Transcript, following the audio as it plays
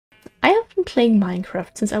been playing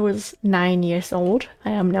Minecraft since I was 9 years old.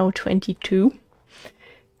 I am now 22.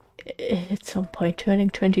 At some point turning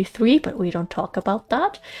 23, but we don't talk about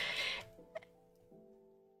that.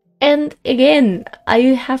 And again,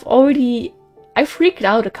 I freaked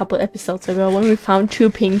out a couple episodes ago when we found 2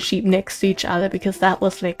 pink sheep next to each other, because that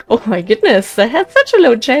was like, oh my goodness, that had such a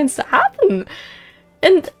low chance to happen.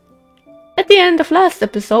 And at the end of last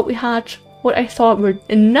episode, we had what I thought were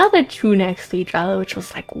another 2 next to each other, which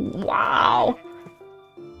was like, wow.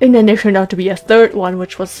 And then there turned out to be a 3rd one,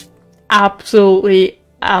 which was absolutely,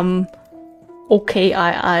 okay,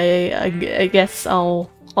 I guess I'll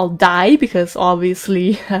die, because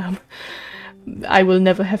obviously I will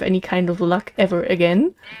never have any kind of luck ever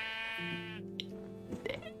again.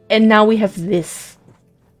 And now we have this.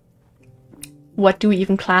 What do we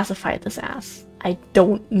even classify this as? I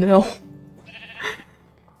don't know.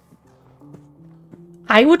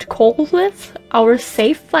 I would call this our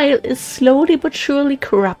save file is slowly but surely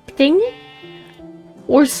corrupting,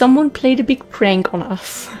 or someone played a big prank on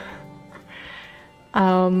us.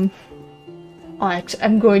 Alright,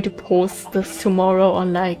 I'm going to post this tomorrow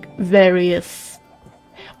on like various,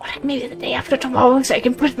 or like maybe the day after tomorrow, so I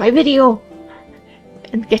can put my video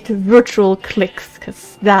and get the virtual clicks,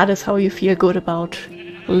 because that is how you feel good about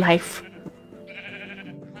life.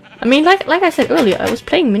 I mean, like I said earlier, I was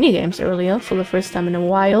playing minigames earlier for the first time in a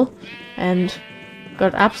while, and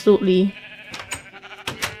got absolutely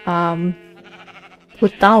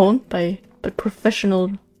put down by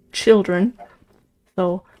professional children.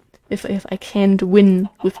 So if I can't win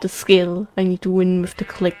with the skill, I need to win with the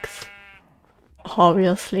clicks.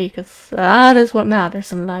 Obviously, because that is what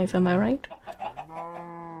matters in life, am I right?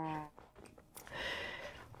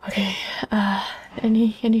 Okay,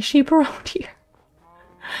 any sheep around here?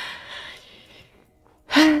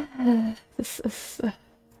 This is...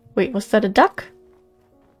 wait, was that a duck?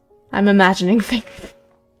 I'm imagining things.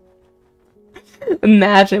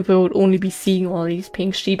 Imagine if we would only be seeing all these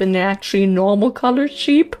pink sheep and they're actually normal colored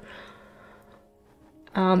sheep.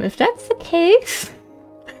 If that's the case,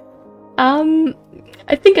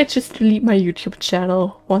 I think I'd just delete my YouTube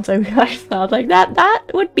channel once I realize that. Like,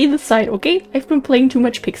 that would be the sign, okay? I've been playing too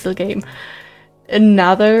much pixel game.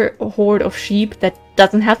 Another horde of sheep that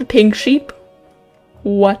doesn't have a pink sheep?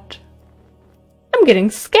 What? I'm getting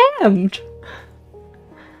scammed!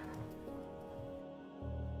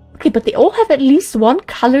 Okay, but they all have at least one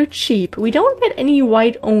colored sheep. We don't get any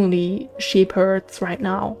white-only sheep herds right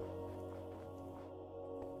now.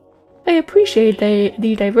 I appreciate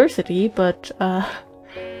the diversity, but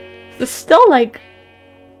it's still like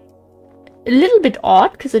a little bit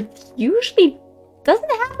odd, because it usually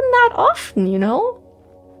doesn't happen that often, you know?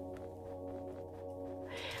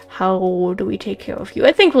 How do we take care of you?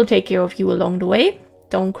 I think we'll take care of you along the way.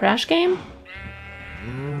 Don't crash game.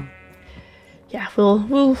 Yeah,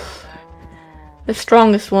 we'll the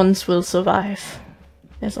strongest ones will survive.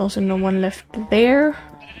 There's also no one left there.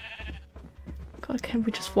 God, can't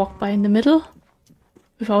we just walk by in the middle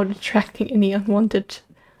without attracting any unwanted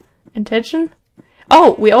attention?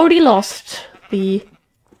 Oh, we already lost the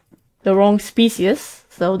wrong species,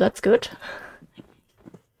 so that's good.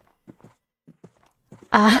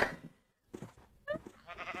 What?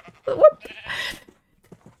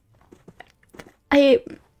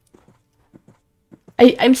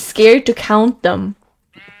 I'm scared to count them.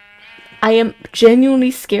 I am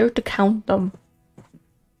genuinely scared to count them.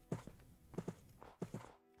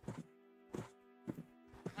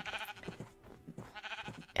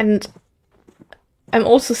 And I'm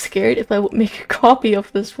also scared if I would make a copy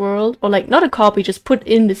of this world, or like, not a copy, just put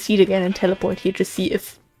in the seed again and teleport here to see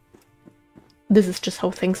if this is just how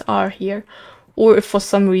things are here. Or if for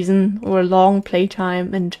some reason, or a long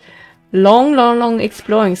playtime and long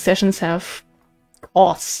exploring sessions have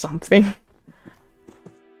caused something.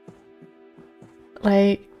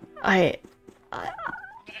 Like, I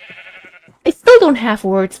still don't have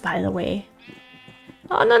words, by the way.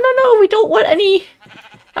 Oh, no, we don't want any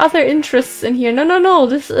other interests in here. No,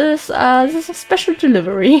 this is a special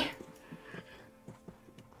delivery.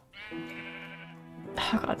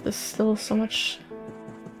 Oh god, there's still so much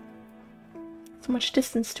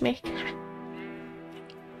distance to make.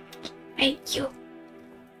 Hey, you!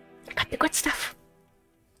 I got the good stuff!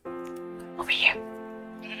 Over here!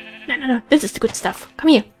 No, this is the good stuff. Come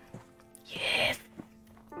here! Yes!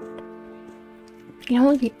 You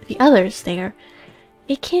know, the others there,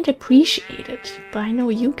 they can't appreciate it, but I know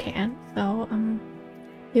you can, so,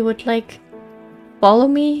 they would, like, follow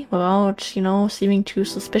me without, you know, seeming too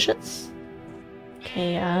suspicious.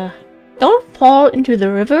 Okay, don't fall into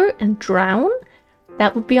the river and drown.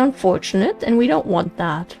 That would be unfortunate, and we don't want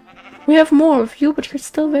that. We have more of you, but you're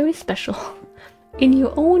still very special. In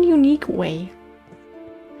your own unique way.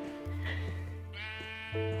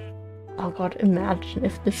 Oh god, imagine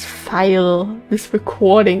if this file, this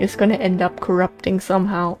recording is gonna end up corrupting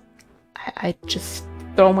somehow. I just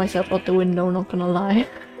throw myself out the window, not gonna lie.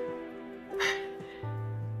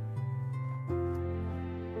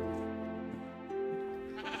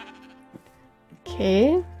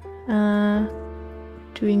 Okay,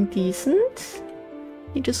 doing decent.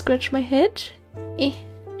 Need to scratch my head. Eh.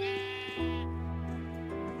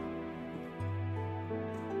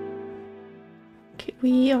 Okay,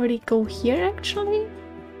 we already go here actually.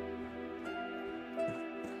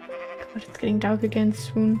 God, it's getting dark again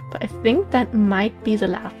soon. But I think that might be the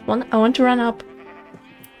last one. I want to run up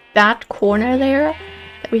that corner there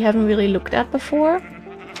that we haven't really looked at before.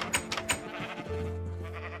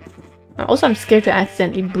 Also, I'm scared to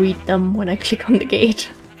accidentally breed them when I click on the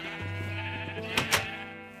gate.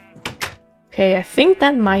 Okay, I think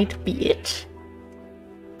that might be it.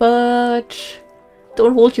 But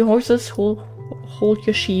don't hold your horses, hold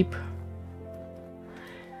your sheep.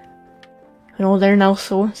 You know, they're now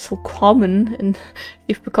so common, and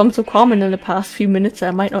they've become so common in the past few minutes that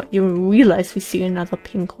I might not even realize we see another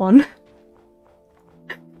pink one.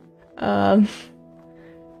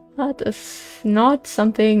 That is not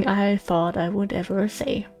something I thought I would ever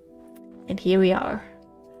say. And here we are.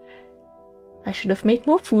 I should have made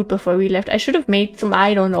more food before we left. I should have made some,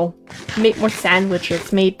 I don't know, made more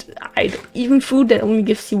sandwiches, even food that only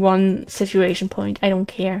gives you one situation point. I don't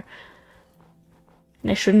care.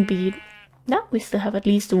 And I shouldn't be... No, we still have at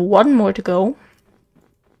least one more to go.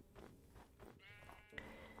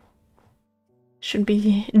 Shouldn't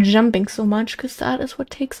be jumping so much, because that is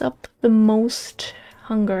what takes up the most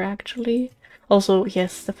hunger, actually. Also,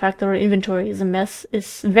 yes, the fact that our inventory is a mess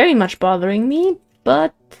is very much bothering me,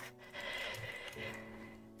 but...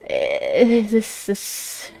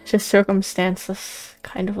 this circumstances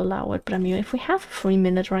kind of allow it. But I mean, if we have a free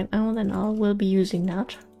minute right now, then I will be using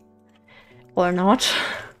that. Or not.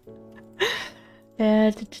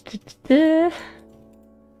 You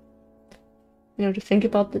know, to think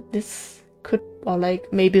about that, this could, or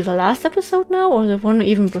like maybe the last episode now, or the one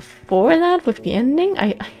even before that with the ending.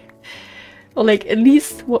 Or like at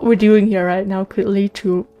least what we're doing here right now could lead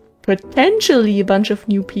to potentially a bunch of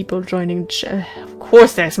new people joining. Of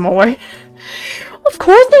course there's more. Of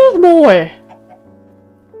course there's more.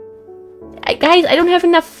 Guys, I don't have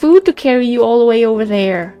enough food to carry you all the way over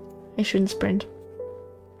there. I shouldn't sprint.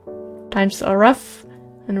 Times are rough,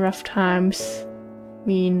 and rough times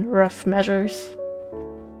mean rough measures.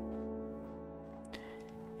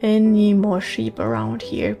 Any more sheep around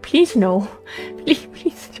here? Please no.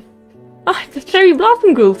 Please. Ah, the cherry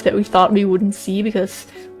blossom grove that we thought we wouldn't see because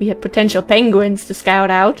we had potential penguins to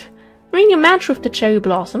scout out. Bring a match with the cherry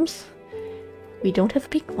blossoms. We don't have a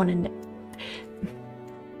pink one in there.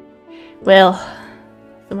 Well,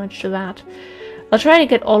 so much to that. I'll try to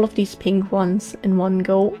get all of these pink ones in one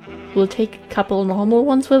go. We'll take a couple normal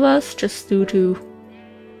ones with us, just due to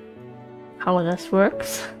how this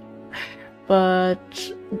works.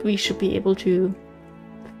 But we should be able to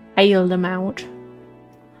ail them out.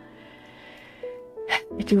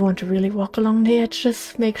 I do want to really walk along the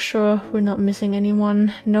edges, make sure we're not missing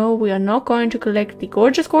anyone. No, we are not going to collect the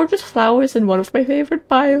gorgeous, gorgeous flowers in one of my favorite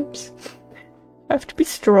biomes. I have to be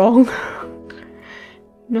strong.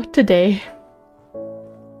 Not today.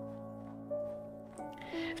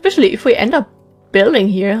 Especially if we end up building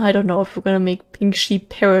here. I don't know if we're gonna make Pink Sheep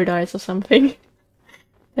Paradise or something.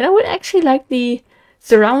 And I would actually like the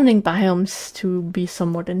surrounding biomes to be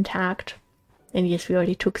somewhat intact. And yes, we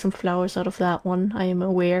already took some flowers out of that one, I am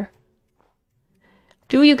aware.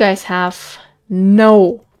 Do you guys have...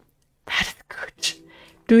 No! That is good.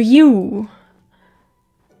 Do you?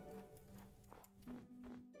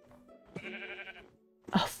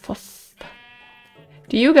 Oh,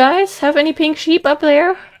 do you guys have any pink sheep up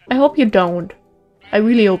there? I hope you don't. I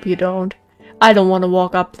really hope you don't. I don't want to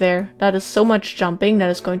walk up there. That is so much jumping that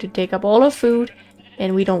is going to take up all our food,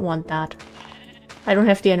 and we don't want that. I don't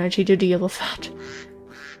have the energy to deal with that.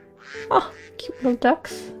 Oh, cute little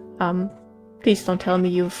ducks. Please don't tell me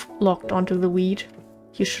you've locked onto the weed.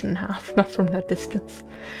 You shouldn't have, not from that distance.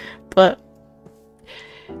 But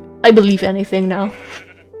I believe anything now.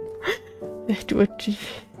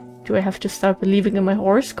 Do I have to start believing in my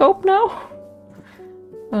horoscope now?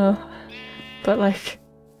 But like...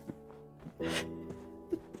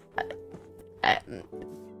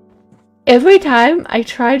 every time I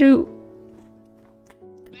try to...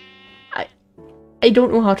 I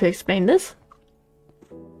don't know how to explain this.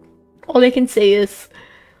 All I can say is...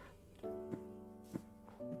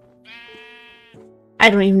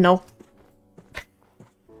 I don't even know.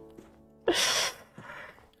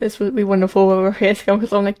 This would be wonderful overhead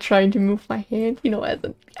because I'm like trying to move my hand, you know, as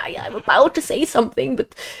I'm about to say something,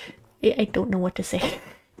 but I don't know what to say.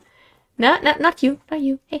 Not you, not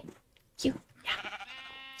you. Hey, you. Yeah.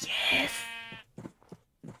 Yes.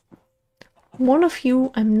 One of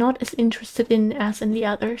you I'm not as interested in as in the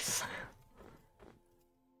others.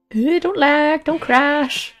 Don't lag, don't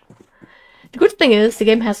crash. The good thing is the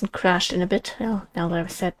game hasn't crashed in a bit. Well, now that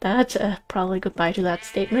I've said that, probably goodbye to that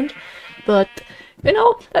statement. But, you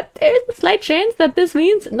know, that there is a slight chance that this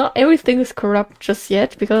means not everything is corrupt just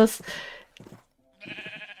yet, because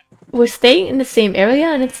we're staying in the same area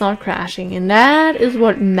and it's not crashing, and that is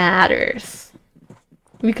what matters.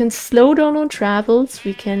 We can slow down on travels,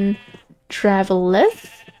 we can travel less,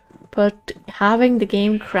 but having the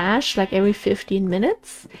game crash like every 15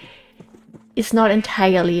 minutes is not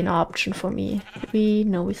entirely an option for me. We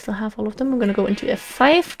still have all of them. I'm gonna go into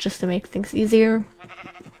F5 just to make things easier.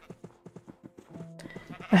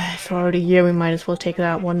 It's already here, we might as well take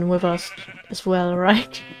that one with us as well,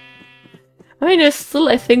 right? I mean, there's still,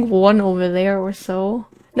 I think, one over there or so.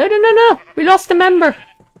 No! We lost a member!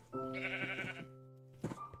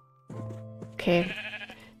 Okay.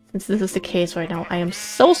 Since this is the case right now, I am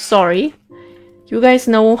so sorry. You guys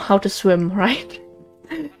know how to swim, right?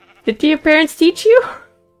 Did your parents teach you?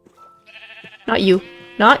 Not you.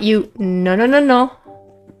 Not you. No.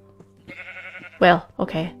 Well,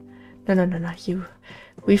 okay. No, you.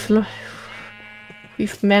 We've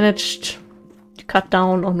managed to cut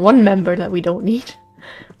down on one member that we don't need.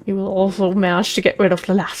 We will also manage to get rid of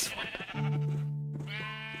the last one.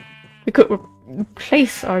 We could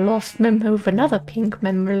replace our lost member with another pink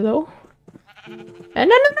member, though.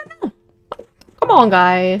 No. Come on,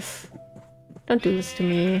 guys. Don't do this to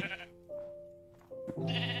me.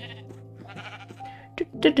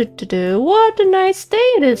 What a nice day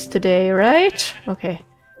it is today, right? Okay.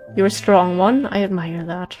 You're a strong one. I admire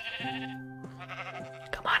that.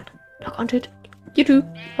 Come on. Lock onto it. You too.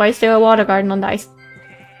 Why is there a water garden on the ice?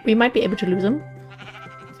 We might be able to lose him.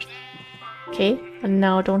 Okay. And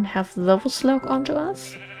now don't have those lock onto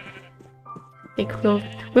us. They close.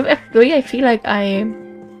 With F3, I feel like I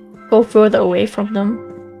go further away from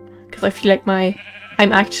them. Because I feel like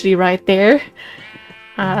I'm actually right there.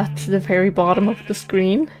 At the very bottom of the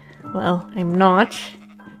screen. Well, I'm not.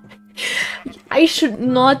 I should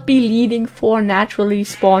not be leading 4 naturally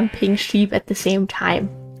spawned pink sheep at the same time.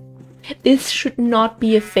 This should not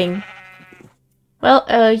be a thing. Well,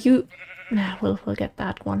 we'll get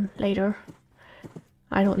that one later.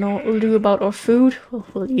 I don't know what we'll do about our food.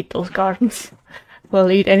 We'll eat those gardens.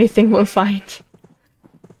 We'll eat anything we'll find.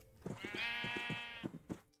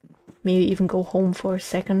 Maybe even go home for a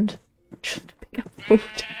second. Just to pick up food.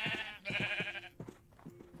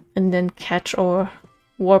 And then catch our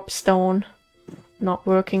warp stone. Not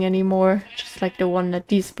working anymore. Just like the one that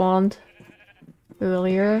despawned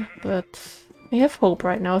earlier. But I have hope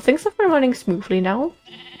right now. Things have been running smoothly now.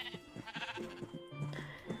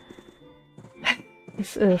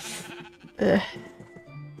 This is... This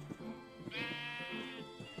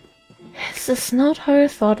is not how I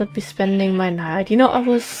thought I'd be spending my night. You know, I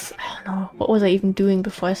don't know, what was I even doing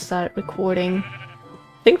before I started recording?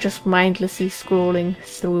 I think just mindlessly scrolling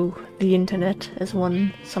through the internet, as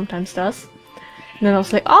one sometimes does. And then I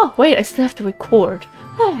was like, oh wait, I still have to record.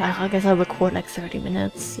 Oh, I guess I'll record like 30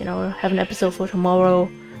 minutes, you know, have an episode for tomorrow.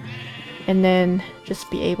 And then just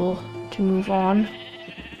be able to move on.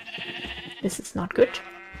 This is not good.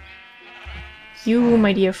 You,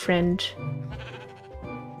 my dear friend.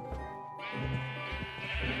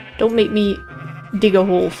 Don't make me dig a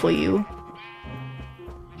hole for you.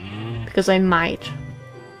 Because I might.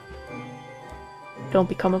 Don't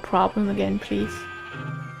become a problem again, please.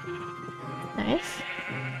 Nice.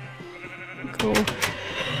 Cool.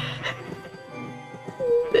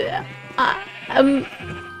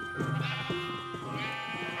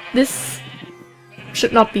 This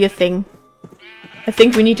should not be a thing. I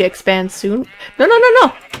think we need to expand soon.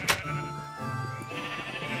 No!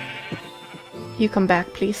 You come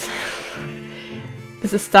back, please.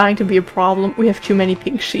 This is starting to be a problem. We have too many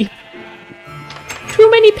pink sheep. Too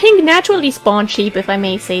many pink naturally spawned sheep, if I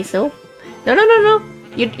may say so. No.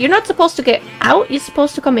 You're not supposed to get out. You're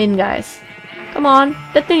supposed to come in, guys. Come on.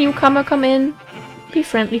 Let the newcomer come in. Be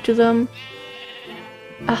friendly to them.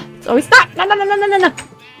 Ah, it's always not. No.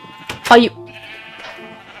 Oh, you...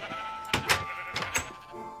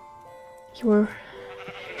 Do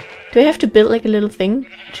I have to build like a little thing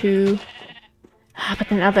to... Ah, but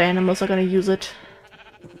then other animals are gonna use it.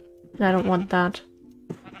 And I don't want that.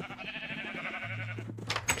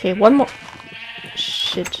 Okay, one more...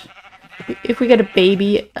 Shit. If we get a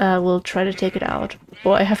baby, we'll try to take it out.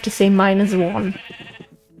 Or I have to say -1.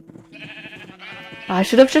 I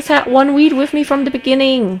should have just had one weed with me from the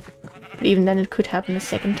beginning. But even then it could happen a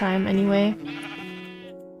second time anyway.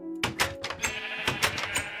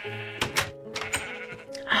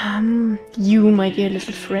 You, my dear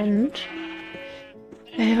little friend.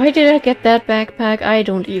 Why did I get that backpack? I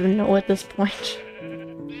don't even know at this point.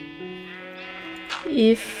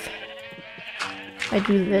 If I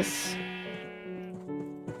do this...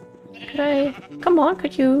 Could I... Come on,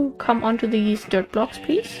 could you come onto these dirt blocks,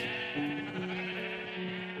 please?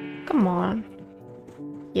 Come on.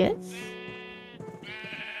 Yes?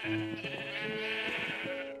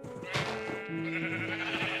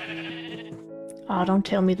 Oh, don't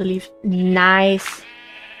tell me the leaves. Nice!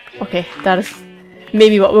 Okay, that is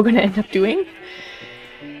maybe what we're gonna end up doing.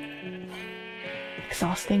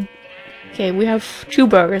 Exhausting. Okay, we have 2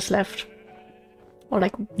 burgers left. Or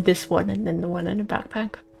like this one and then the one in the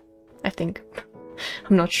backpack. I think.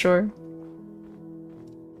 I'm not sure.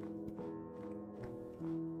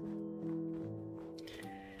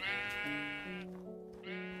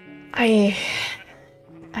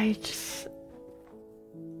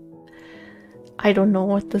 I don't know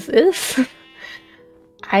what this is.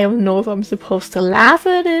 I don't know if I'm supposed to laugh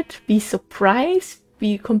at it, be surprised,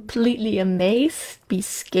 be completely amazed, be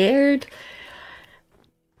scared.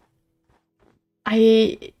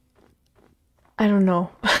 I don't know.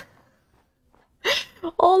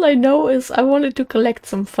 All I know is I wanted to collect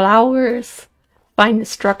some flowers, find a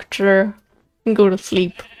structure, and go to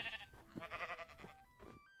sleep.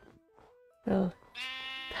 Well,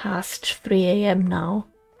 past 3 AM now.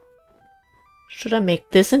 Should I make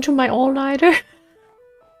this into my all-nighter?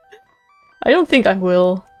 I don't think I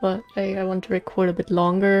will, but I want to record a bit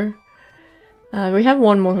longer. We have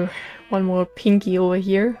one more pinky over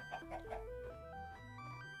here.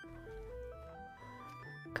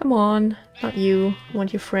 Come on, not you. I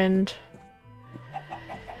want your friend.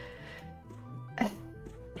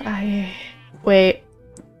 Wait.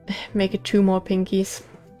 Make it 2 more pinkies.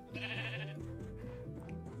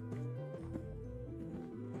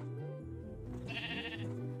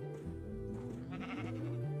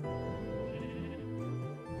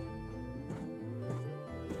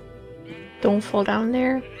 Don't fall down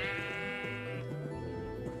there.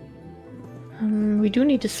 We do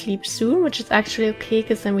need to sleep soon, which is actually okay,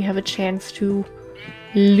 because then we have a chance to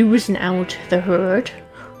loosen out the herd.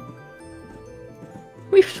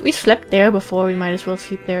 We slept there before, we might as well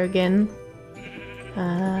sleep there again.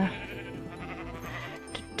 Oh,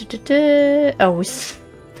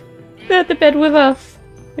 we had the bed with us.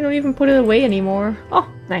 We don't even put it away anymore. Oh,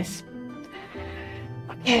 nice.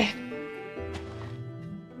 Okay.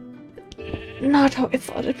 Not how I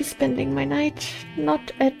thought I'd be spending my night.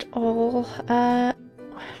 Not at all. Are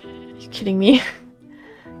you kidding me?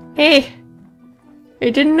 Hey!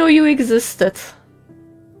 I didn't know you existed.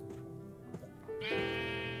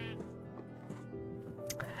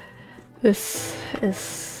 This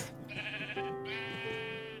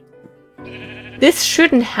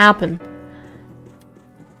shouldn't happen.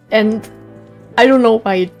 And I don't know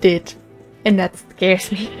why it did. And that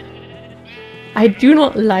scares me. I do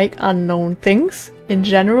not like unknown things in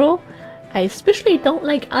general. I especially don't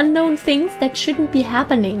like unknown things that shouldn't be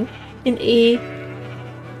happening in a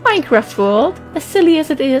Minecraft world, as silly as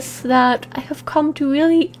it is, that I have come to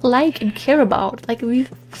really like and care about. Like, we've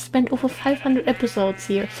spent over 500 episodes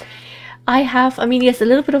here. I mean, yes, a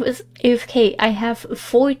little bit of is AFK. I have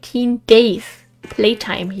 14 days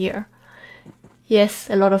playtime here. Yes,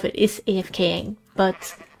 a lot of it is AFKing,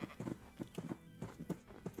 but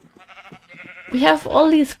we have all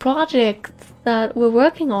these projects that we're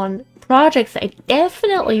working on. Projects I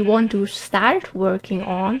definitely want to start working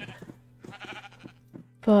on.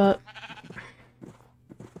 But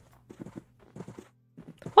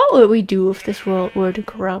what would we do if this world were to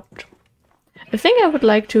corrupt? I think I would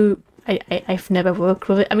like to... I've never worked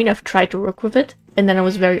with it. I mean, I've tried to work with it, and then I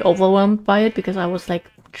was very overwhelmed by it because I was like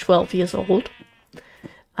 12 years old.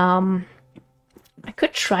 I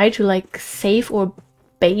could try to like save or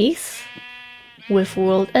base with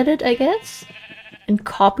World Edit, I guess, and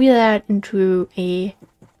copy that into a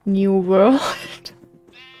new world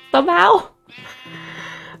somehow.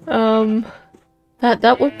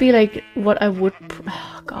 That would be like what I would,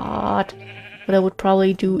 oh God, what I would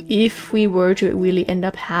probably do if we were to really end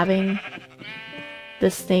up having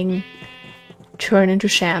this thing turn into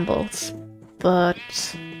shambles. But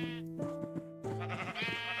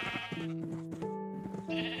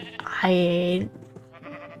I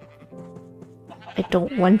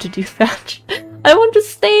don't want to do that. I want to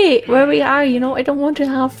stay where we are, you know. I don't want to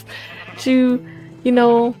have to, you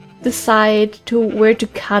know, decide to where to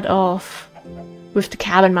cut off with the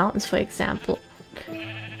Cabin Mountains, for example.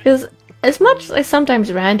 Because As much as I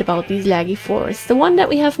sometimes rant about these laggy forests, the one that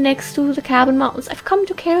we have next to the cabin mountains, I've come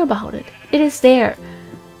to care about it. It is there.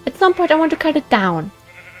 At some point I want to cut it down.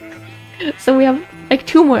 So we have like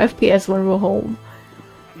 2 more FPS when we're home.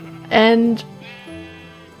 And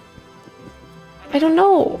I don't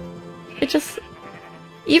know. It just...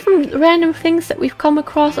 Even random things that we've come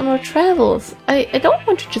across on our travels. I don't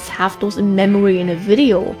want to just have those in memory in a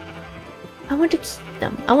video. I want to keep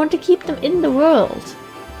them. I want to keep them in the world.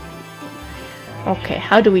 Okay,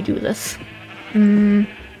 how do we do this? Thinning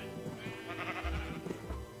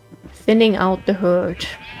out the herd.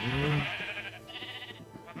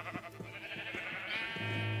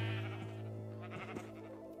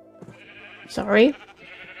 Sorry.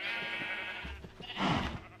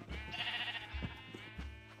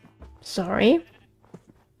 Sorry.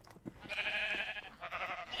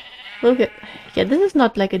 Look at... Yeah, this is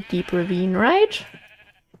not like a deep ravine, right?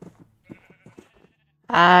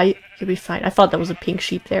 You'll be fine. I thought that was a pink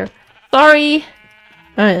sheep there. Sorry!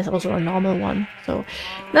 That's also a normal one, so...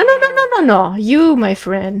 No! You, my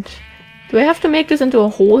friend. Do I have to make this into a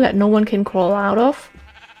hole that no one can crawl out of?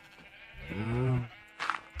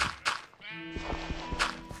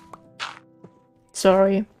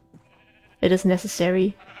 Sorry. It is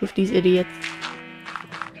necessary with these idiots.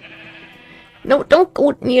 No, don't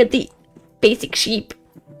go near the basic sheep.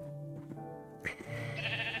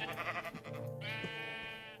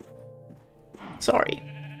 Sorry.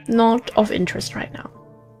 Not of interest right now.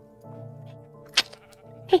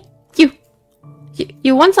 Hey, you!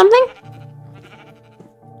 You want something?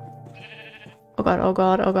 Oh god, oh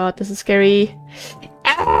god, oh god, this is scary.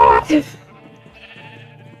 Ah!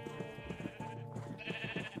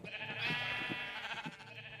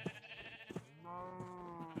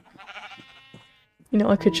 You know,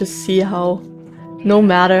 I could just see how, no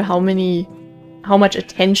matter how much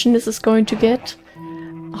attention this is going to get,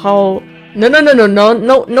 how...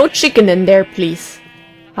 No chicken in there, please.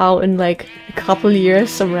 How in like a couple years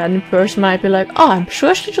some random person might be like, oh, I'm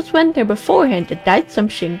sure she just went there beforehand and dyed some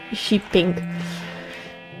sheep pink.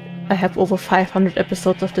 I have over 500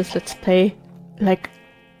 episodes of this Let's Play. Like,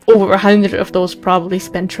 over 100 of those probably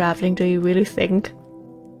spent traveling. Do you really think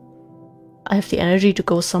I have the energy to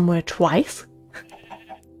go somewhere twice?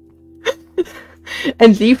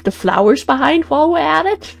 And leave the flowers behind while we're at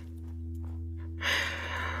it?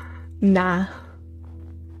 Nah.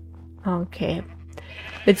 Okay.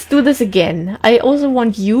 Let's do this again. I also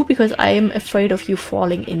want you because I am afraid of you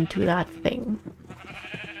falling into that thing.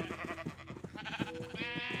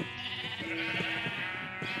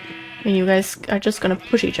 And you guys are just gonna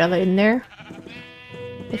push each other in there,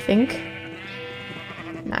 I think.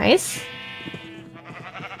 Nice.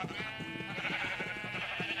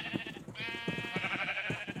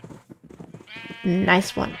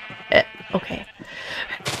 Nice one. Okay.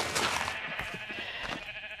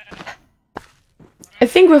 I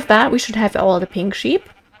think with that we should have all the pink sheep.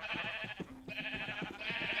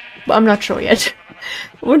 But I'm not sure yet.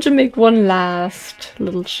 I want to make one last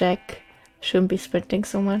little check. Shouldn't be sprinting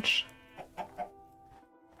so much.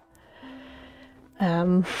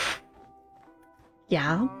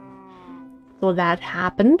 Yeah. So that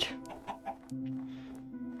happened.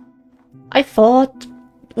 I thought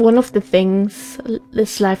one of the things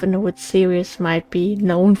this Life in the Woods series might be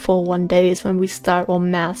known for one day is when we start our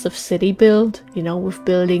massive city build, you know, with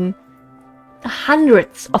building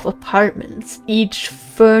hundreds of apartments, each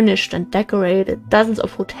furnished and decorated, dozens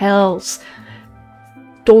of hotels,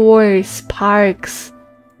 stores, parks.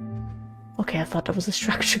 Okay, I thought that was a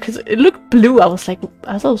structure because it looked blue. I was like,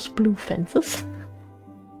 are those blue fences?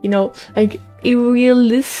 You know, like a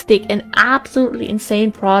realistic and absolutely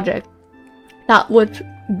insane project that would,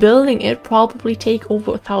 building it, probably take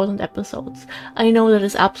over 1,000 episodes. I know that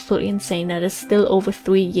is absolutely insane. That is still over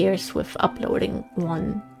 3 years with uploading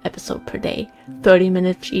 1 episode per day. 30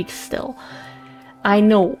 minutes each still. I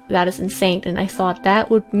know that is insane, and I thought that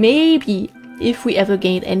would maybe, if we ever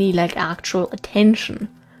gained any like actual attention,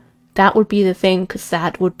 that would be the thing, because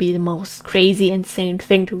that would be the most crazy, insane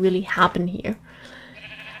thing to really happen here.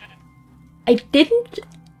 I didn't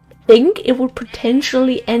think it would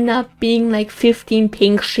potentially end up being like 15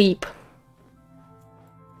 pink sheep.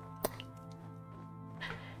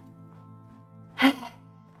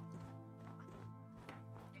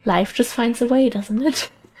 Life just finds a way, doesn't it?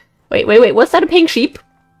 Wait, was that a pink sheep?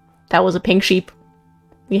 That was a pink sheep.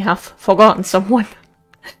 We have forgotten someone.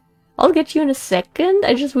 I'll get you in a second.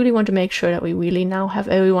 I just really want to make sure that we really now have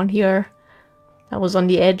everyone here that was on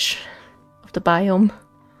the edge of the biome.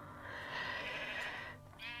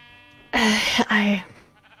 I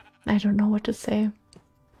don't know what to say.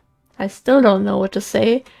 I still don't know what to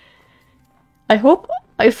say. I hope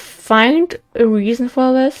I find a reason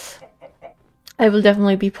for this. I will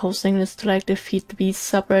definitely be posting this to like the Feed the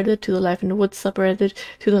Beast subreddit, to the Life in the Woods subreddit,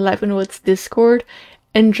 to the Life in the Woods Discord,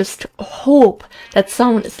 and just hope that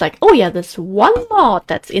someone is like, oh yeah, this one mod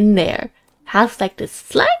that's in there has like this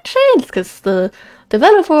slight chance, because the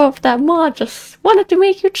developer of that mod just wanted to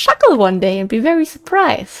make you chuckle one day and be very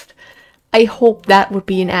surprised. I hope that would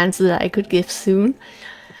be an answer that I could give soon,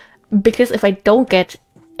 because if I don't get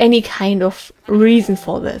any kind of reason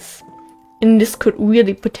for this, and this could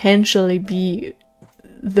really potentially be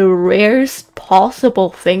the rarest possible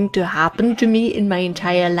thing to happen to me in my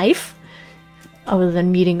entire life, other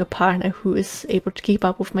than meeting a partner who is able to keep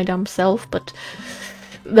up with my dumb self, but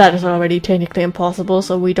that is already technically impossible,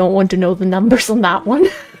 so we don't want to know the numbers on that one.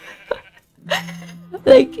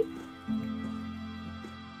 Like,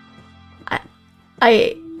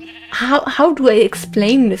 how do I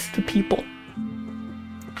explain this to people?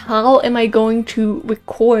 How am I going to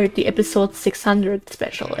record the episode 600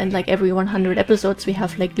 special? And like every 100 episodes we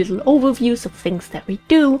have like little overviews of things that we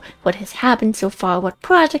do, what has happened so far, what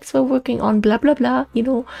projects we're working on, blah blah blah, you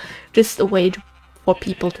know, just a way for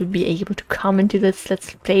people to be able to come into this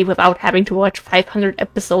Let's Play without having to watch 500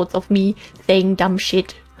 episodes of me saying dumb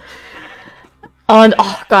shit. And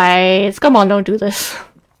oh guys, come on, don't do this.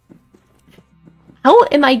 How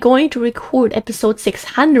am I going to record episode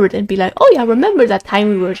 600 and be like, oh yeah, remember that time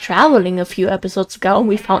we were traveling a few episodes ago and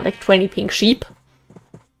we found like 20 pink sheep?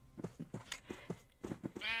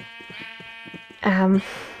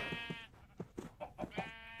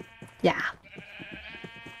 Yeah.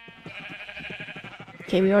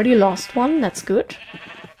 Okay, we already lost one, that's good.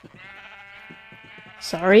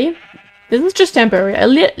 Sorry. This is just temporary.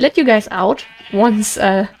 I'll let you guys out once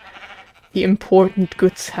the important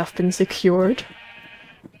goods have been secured.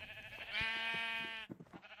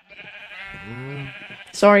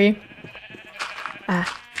 Sorry.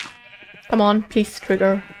 Come on, please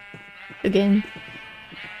trigger again.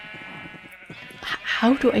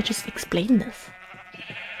 How do I just explain this?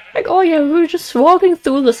 Like, oh yeah, we were just walking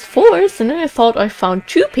through this forest and then I thought I found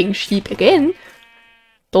 2 pink sheep again.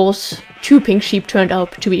 Those 2 pink sheep turned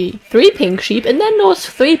out to be 3 pink sheep, and then those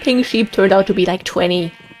 3 pink sheep turned out to be like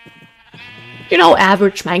 20. You know,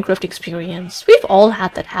 average Minecraft experience. We've all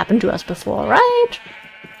had that happen to us before, right?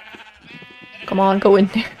 Come on, go in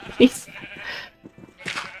there, please.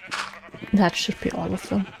 That should be all of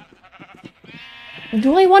them.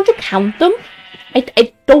 Do I want to count them?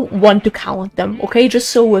 I don't want to count them, okay? Just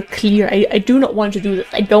so we're clear, I do not want to do this.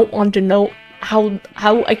 I don't want to know how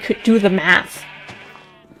I could do the math.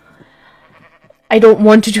 I don't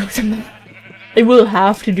want to do the math. I will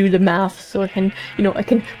have to do the math, so I can, you know, I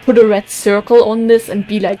can put a red circle on this and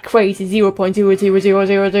be like crazy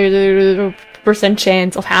 0.00000%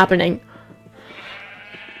 chance of happening.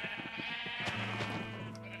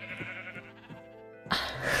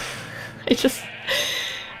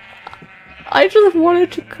 I just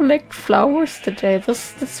wanted to collect flowers today.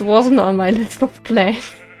 This wasn't on my list of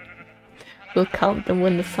plans. We'll count them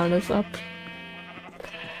when the sun is up.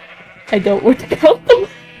 I don't want to count them.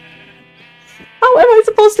 How am I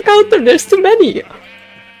supposed to count them? There's too many.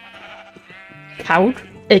 Count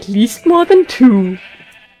at least more than 2.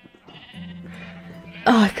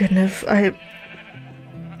 Oh goodness, I'm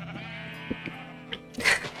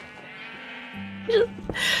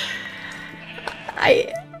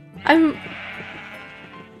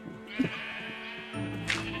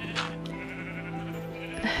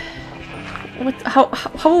what?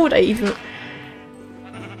 How would I even?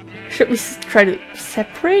 Should we try to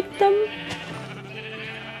separate them?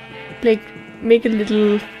 Like, make a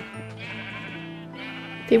little...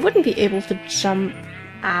 They wouldn't be able to jump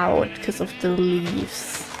out because of the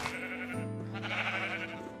leaves.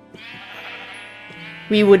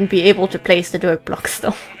 We wouldn't be able to place the dirt blocks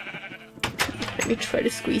though. Let me try to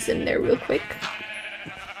squeeze in there real quick.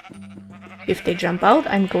 If they jump out,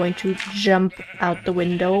 I'm going to jump out the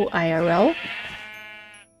window IRL.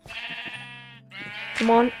 Come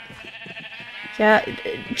on. Yeah,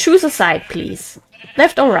 choose a side, please.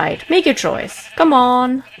 Left or right. Make your choice. Come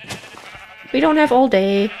on. We don't have all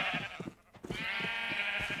day.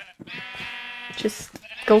 Just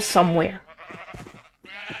go somewhere.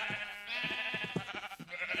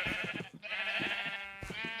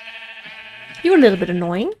 You're a little bit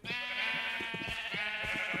annoying.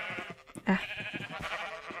 Ah.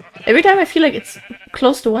 Every time I feel like it's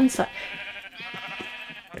close to one side.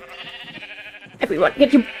 Everyone,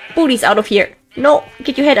 get your booties out of here. No,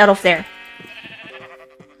 get your head out of there.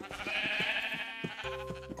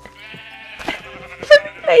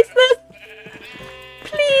 Place this.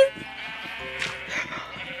 Please.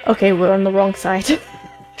 Okay, we're on the wrong side.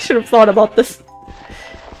 Should have thought about this.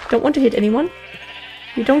 Don't want to hit anyone.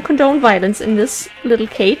 We don't condone violence in this little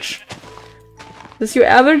cage. This is your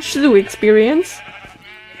average zoo experience.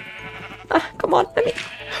 Ah, come on, let me...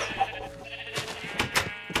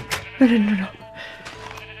 No.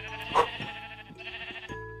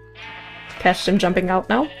 Catch them jumping out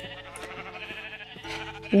now.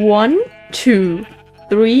 1, 2,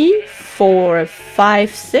 3, 4,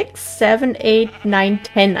 5, 6, 7, 8, 9,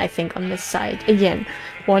 10, I think, on this side. Again.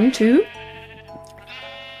 1, 2.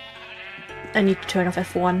 I need to turn off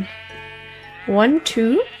F1. 1,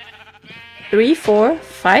 2, 3, 4,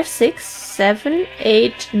 5, 6, 7,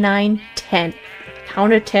 8, 9, 10.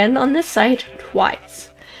 Counted 10 on this side twice.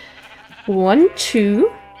 1,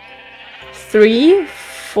 2, 3,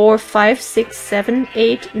 4, 5, 6, 7,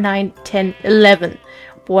 8, 9, 10, 11.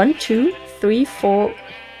 1, 2, 3, 4.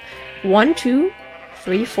 1, 2,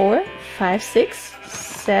 3, 4, 5, 6,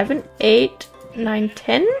 7, 8, 9,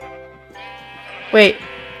 10. Wait,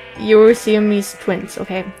 you're Siamese twins.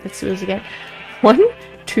 Okay, let's do this again. 1,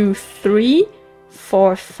 2, 3,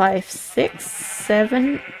 4, 5, 6,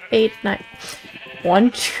 7, 8, 9.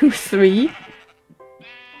 1, 2, 3,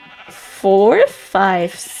 4,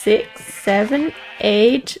 5, 6, 7,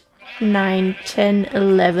 8, 9, 10,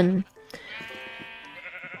 11.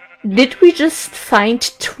 Did we just find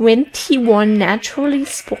 21 naturally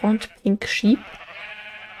spawned pink sheep?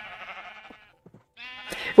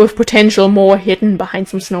 With potential more hidden behind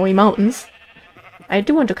some snowy mountains. I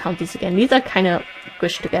do want to count these again. These are kind of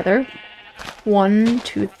squished together. 1,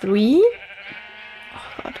 2, 3.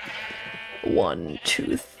 Oh god. 1,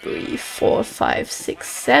 2, 3, 4, 5, 6,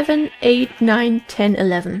 7, 8, 9, 10,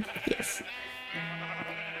 11. Yes.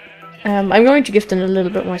 I'm going to give them a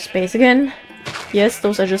little bit more space again. Yes,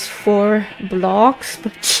 those are just 4 blocks,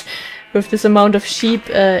 but with this amount of sheep,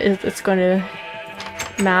 it's gonna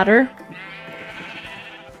matter.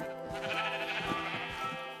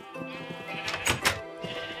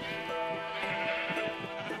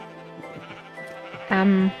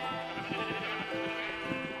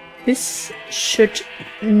 This should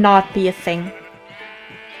not be a thing.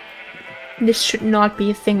 This should not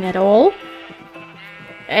be a thing at all.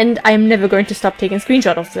 And I'm never going to stop taking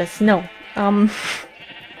screenshots of this, no.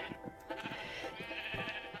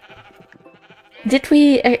 Did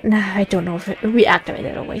we... nah, I don't know if we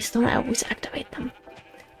activated a Waystone. I always activate them.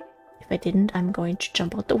 If I didn't, I'm going to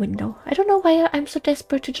jump out the window. I don't know why I'm so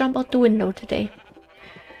desperate to jump out the window today.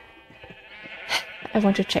 I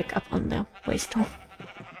want to check up on the Waystone.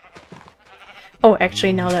 Oh,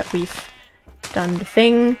 actually, now that we've done the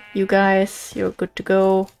thing, you guys, you're good to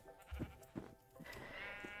go.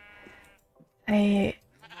 I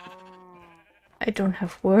don't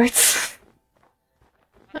have words.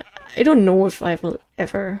 I don't know if I will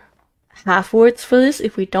ever have words for this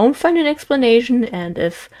if we don't find an explanation, and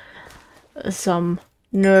if some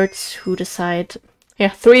nerds who decide, yeah,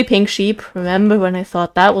 3 pink sheep, remember when I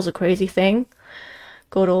thought that was a crazy thing?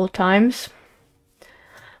 Good old times.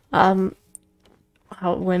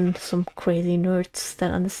 When some crazy nerds that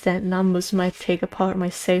understand numbers might take apart my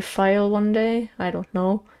save file one day. I don't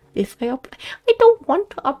know. If I don't want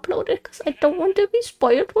to upload it because I don't want to be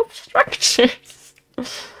spoiled with structures.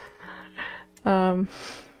 One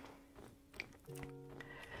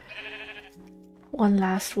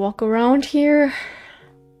last walk around here.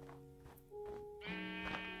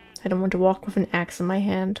 I don't want to walk with an axe in my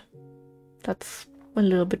hand. That's a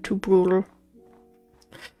little bit too brutal.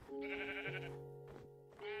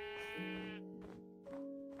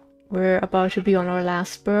 We're about to be on our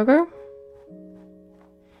last burger.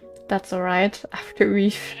 That's alright. After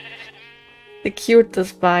we've secured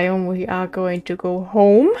this biome, we are going to go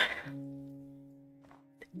home.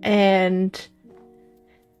 And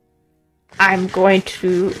I'm going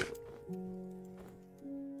to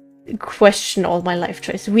question all my life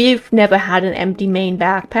choices. We've never had an empty main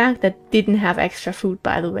backpack that didn't have extra food,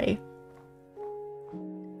 by the way.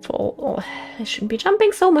 So, I shouldn't be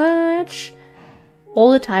jumping so much. All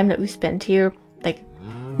the time that we spent here, like,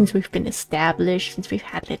 since we've been established, since we've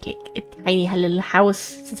had like a tiny little house,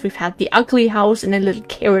 since we've had the ugly house and a little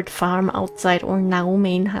carrot farm outside our now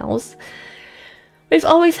main house, we've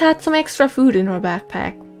always had some extra food in our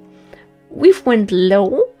backpack. We've went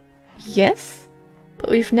low, yes, but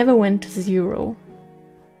we've never went to 0.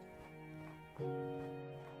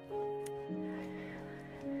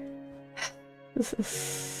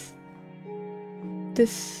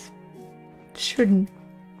 This shouldn't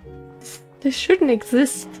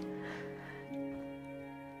exist.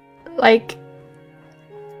 Like,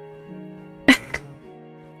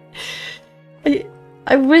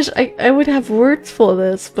 I wish I would have words for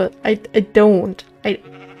this, but I don't.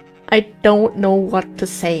 I don't know what to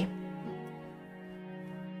say.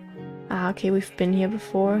 okay, we've been here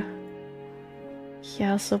before.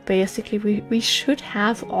 Yeah, so basically we should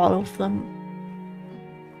have all of them.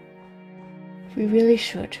 We really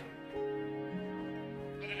should.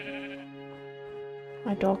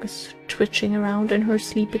 My dog is twitching around in her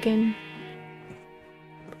sleep again.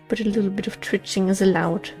 But a little bit of twitching is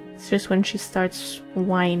allowed. It's just when she starts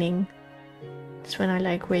whining. It's when I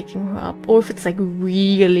like waking her up. Or if it's like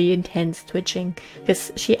really intense twitching.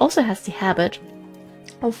 Because she also has the habit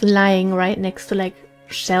of lying right next to like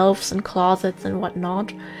shelves and closets and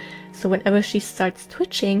whatnot. So whenever she starts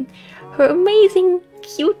twitching, her amazing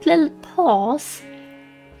cute little paws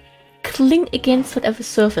cling against whatever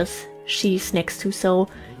surface she's next to. So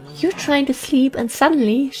you're trying to sleep and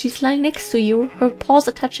suddenly she's lying next to you, her paws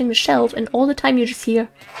are touching the shelf, and all the time you just hear.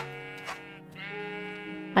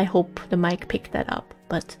 I hope the mic picked that up,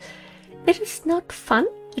 but it is not fun.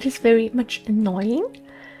 It is very much annoying.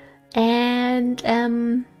 And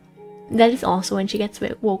that is also when she gets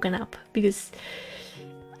woken up, because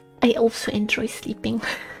I also enjoy sleeping.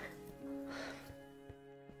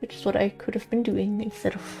 Which is what I could have been doing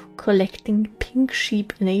instead of collecting pink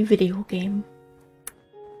sheep in a video game.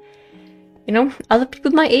 You know, other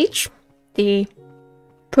people my age, they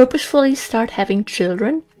purposefully start having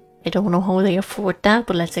children. I don't know how they afford that,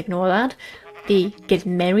 but let's ignore that. They get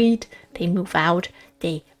married, they move out,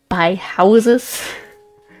 they buy houses.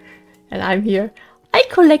 And I'm here. I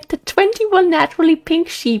collected 21 naturally pink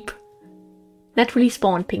sheep. Naturally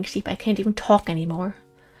spawned pink sheep. I can't even talk anymore.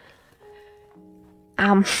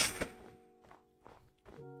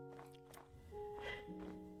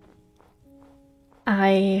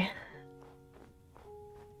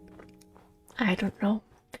 I don't know.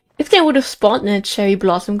 If they would have spawned in a cherry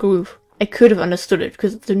blossom grove, I could have understood it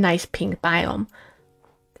because it's a nice pink biome.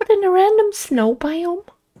 But in a random snow biome?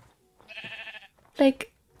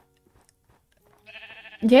 Like,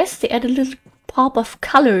 yes, they add a little pop of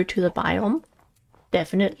color to the biome.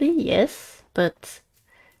 Definitely, yes. But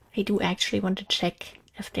I do actually want to check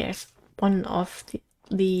if there's one of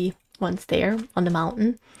the ones there on the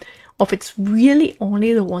mountain. Or if it's really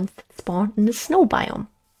only the ones that spawn in the snow biome.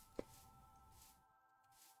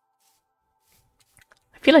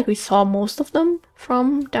 I feel like we saw most of them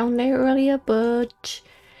from down there earlier, but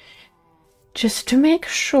just to make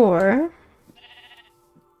sure.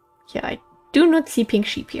 Yeah, I do not see pink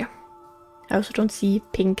sheep here. I also don't see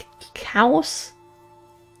pink cows.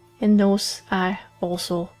 And those are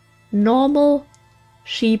also normal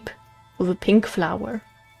sheep with a pink flower.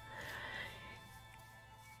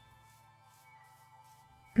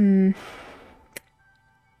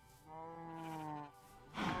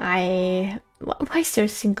 Why is there a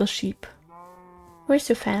single sheep? Where's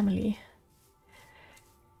your family?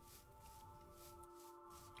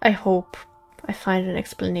 I hope I find an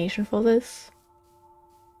explanation for this.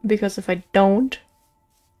 Because if I don't,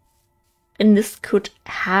 and this could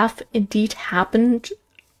have indeed happened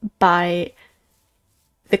by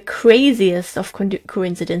the craziest of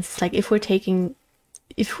coincidences, like if we're taking,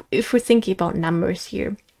 if we're thinking about numbers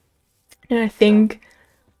here, and I think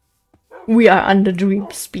we are on the dream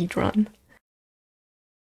speedrun.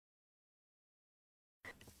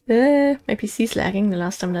 My PC's lagging. The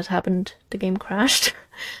last time that happened, the game crashed.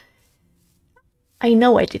 I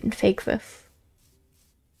know I didn't fake this.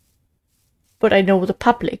 But I know the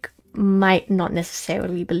public might not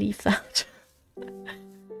necessarily believe that.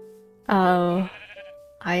 I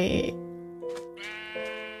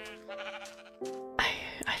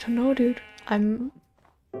don't know, dude. I'm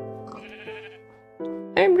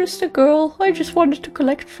just a girl. I just wanted to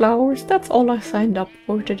collect flowers. That's all I signed up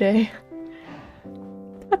for today.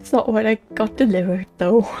 That's not what I got delivered,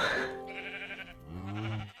 though.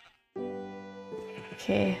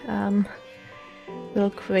 Okay, real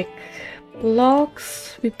quick.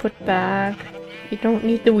 Blocks we put back. We don't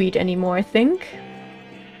need the wheat anymore, I think.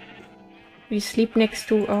 We sleep next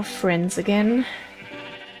to our friends again.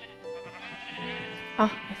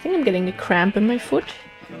 Ah, I think I'm getting a cramp in my foot.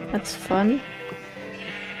 That's fun.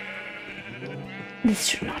 This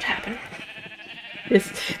should not happen.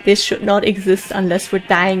 This should not exist unless we're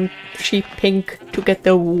dyeing sheep pink to get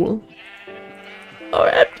their wool. Our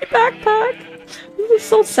empty backpack! This is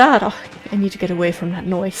so sad. Oh, I need to get away from that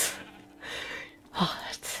noise. Oh,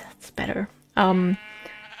 that's better.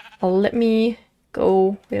 Let me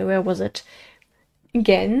go. Where was it?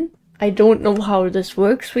 Again, I don't know how this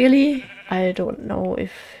works really. I don't know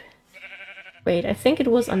if... Wait, I think it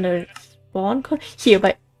was under spawn code. Here,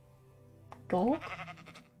 by... Dog?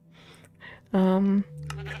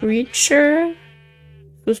 Creature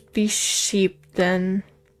would be sheep then.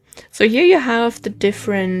 So here you have the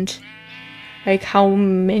different Like how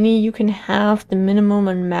many you can have, the minimum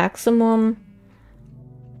and maximum.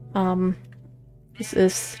 This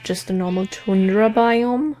is just a normal tundra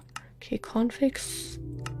biome. Okay, configs,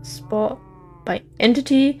 spot by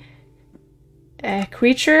entity,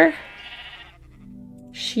 creature,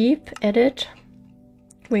 sheep, edit.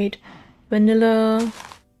 Wait, vanilla.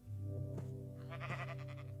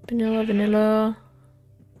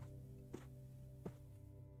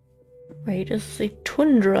 Wait, this is a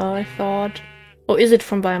tundra, I thought. Or is it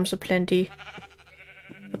from Biomes of Plenty?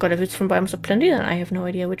 Oh god, if it's from Biomes of Plenty, then I have no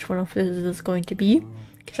idea which one of this is going to be.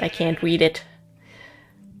 Because I can't read it.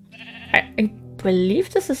 I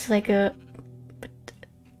believe this is like a...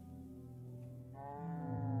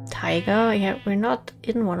 Tiger? Yeah, we're not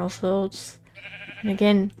in one of those. And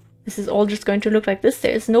again, this is all just going to look like this.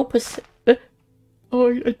 There is no oh,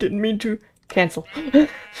 I didn't mean to cancel.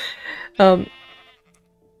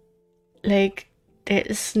 Like, there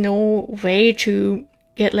is no way to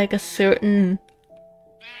get like a certain...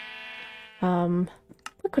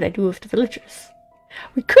 what could I do with the villagers?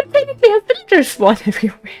 We could technically have villagers spawn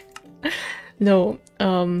everywhere. No,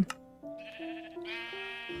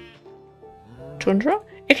 Tundra?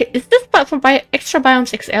 Okay, is this for extra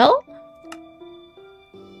biomes XL?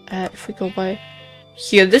 If we go by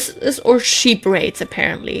here, this is or sheep raids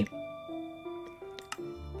apparently.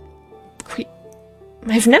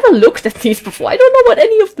 I've never looked at these before. I don't know what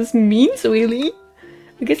any of this means really.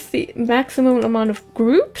 I guess the maximum amount of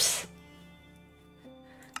groups.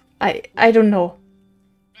 I don't know.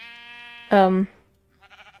 I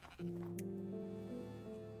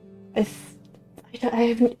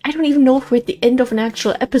don't even know if we're at the end of an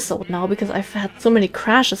actual episode now, because I've had so many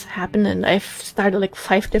crashes happen and I've started like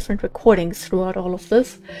 5 different recordings throughout all of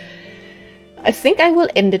this. I think I will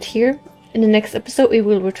end it here. In the next episode we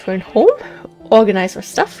will return home, organize our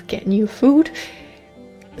stuff, get new food,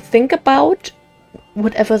 think about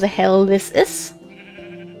whatever the hell this is.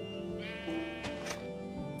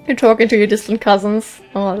 You're talking to your distant cousins.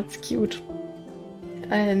 Oh, that's cute.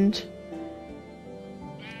 And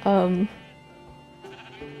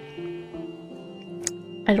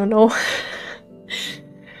I don't know.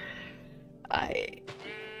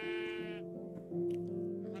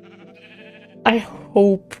 I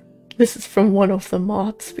hope this is from one of the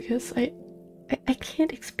mods, because I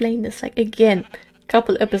can't explain this. Like, again, a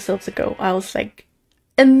couple episodes ago, I was like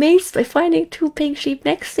amazed by finding 2 pink sheep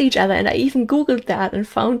next to each other, and I even googled that and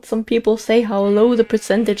found some people say how low the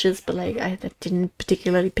percentage is, but like I didn't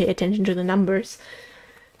particularly pay attention to the numbers.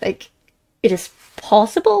 Like, it is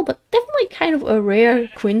possible, but definitely kind of a rare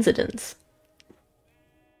coincidence.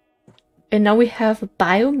 And now we have a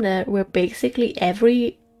biome that where basically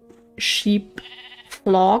every sheep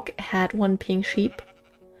flock had 1 pink sheep,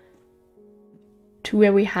 to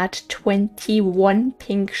where we had 21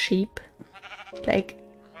 pink sheep. Like,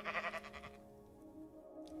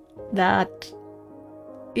 that...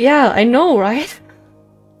 Yeah, I know, right?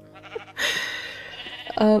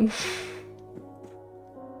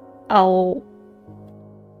 I'll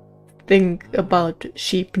think about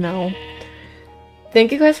sheep now.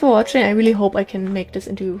 Thank you guys for watching. I really hope I can make this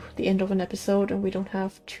into the end of an episode and we don't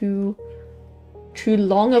have too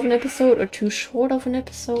long of an episode or too short of an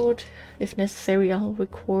episode. If necessary, I'll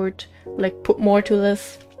record, like, put more to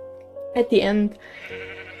this at the end.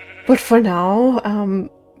 But for now,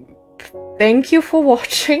 thank you for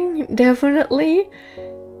watching, definitely.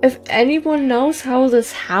 If anyone knows how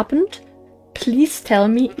this happened, please tell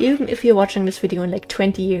me, even if you're watching this video in like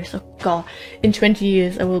 20 years. Oh god, in 20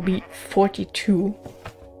 years I will be 42.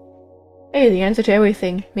 Hey, the answer to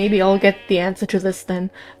everything. Maybe I'll get the answer to this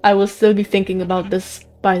then. I will still be thinking about this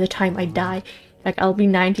by the time I die. Like, I'll be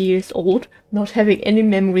 90 years old, not having any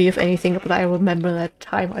memory of anything, but I remember that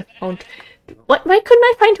time I found... Why couldn't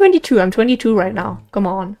I find 22? I'm 22 right now. Come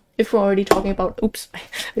on. If we're already talking about... Oops,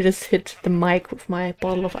 I just hit the mic with my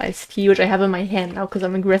bottle of iced tea, which I have in my hand now because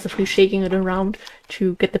I'm aggressively shaking it around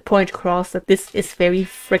to get the point across that this is very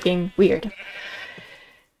freaking weird.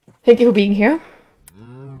 Thank you for being here.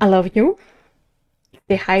 I love you.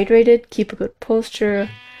 Stay hydrated, keep a good posture.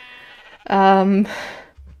 And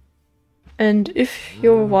if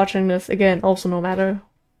you're watching this, again, also no matter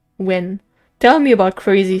when, tell me about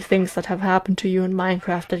crazy things that have happened to you in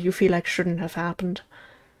Minecraft that you feel like shouldn't have happened.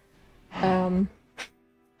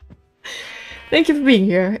 Thank you for being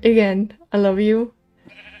here. Again, I love you.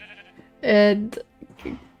 And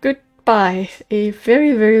goodbye. A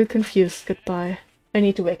very, very confused goodbye. I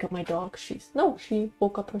need to wake up my dog. She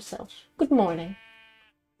woke up herself. Good morning.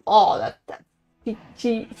 Oh,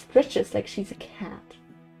 she stretches like she's a cat.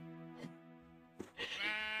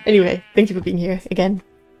 Anyway, thank you for being here again.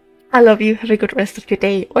 I love you. Have a good rest of your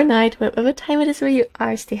day or night, whatever time it is where you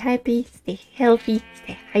are. Stay happy, stay healthy,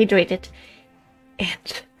 stay hydrated,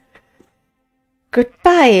 and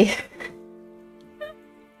goodbye.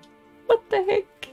 What the heck?